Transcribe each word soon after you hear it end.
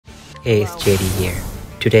Hey, it's JD here.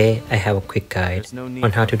 Today I have a quick guide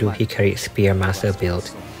on how to do Hikari Spear Master build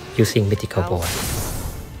using Mythical Boar.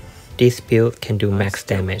 This build can do max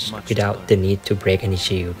damage without the need to break any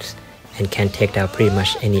shields and can take down pretty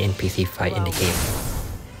much any NPC fight in the game.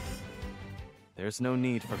 There's no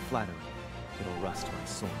need for flattery. It'll rust my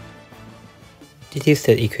sword. This is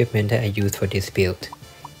the equipment that I use for this build.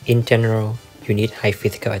 In general, you need high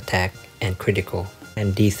physical attack and critical,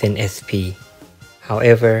 and decent SP.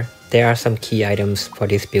 However, there are some key items for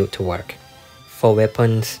this build to work. For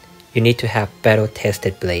weapons, you need to have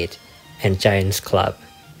battle-tested blade and giant's club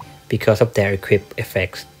because of their equipped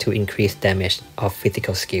effects to increase damage of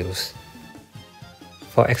physical skills.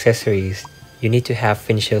 For accessories, you need to have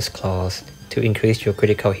finisher's claws to increase your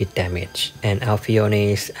critical hit damage and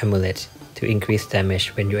Alphione's amulet to increase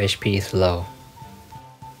damage when your HP is low.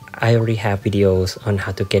 I already have videos on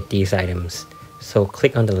how to get these items, so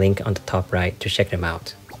click on the link on the top right to check them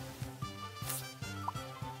out.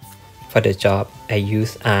 For the job, I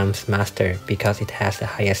use Arms Master because it has the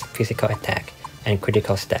highest physical attack and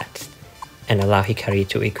critical stats, and allow Hikari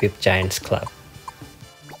to equip Giant's Club.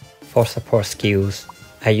 For support skills,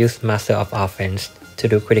 I use Master of Offense to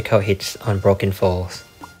do critical hits on broken foes,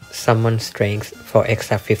 Summon Strength for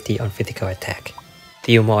extra 50 on physical attack,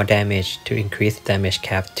 deal more damage to increase damage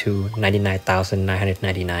cap to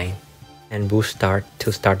 99,999, and boost start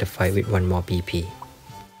to start the fight with 1 more BP.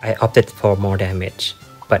 I opted for more damage,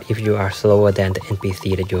 but if you are slower than the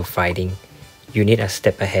NPC that you're fighting, you need a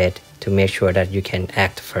step ahead to make sure that you can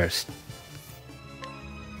act first.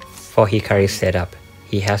 For Hikari's setup,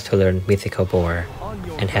 he has to learn Mythical Boar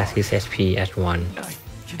and has his SP at 1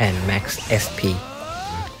 and max SP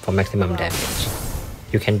for maximum damage.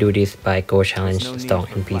 You can do this by go challenge strong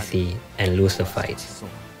NPC and lose the fight.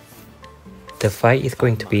 The fight is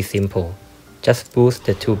going to be simple. Just boost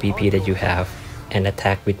the 2 BP that you have and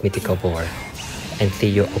attack with Mythical Boar and see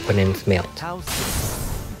your opponents melt.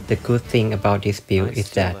 The good thing about this build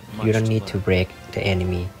is that you don't need to break the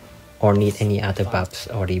enemy or need any other buffs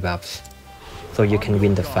or debuffs, so you can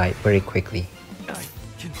win the fight very quickly.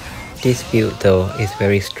 This build though is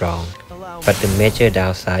very strong, but the major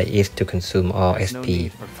downside is to consume all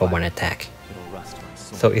SP for one attack.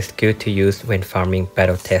 So it's good to use when farming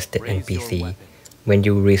battle-tested NPC when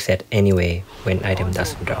you reset anyway when item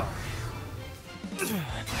doesn't drop.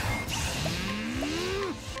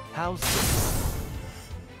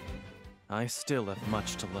 I still have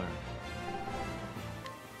much to learn.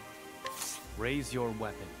 Raise your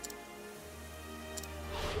weapon.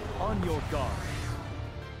 On your guard.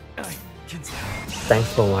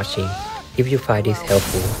 Thanks for watching. If you find this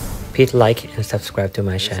helpful, please like and subscribe to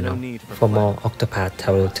my channel for more Octopath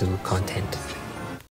Tower 2 content.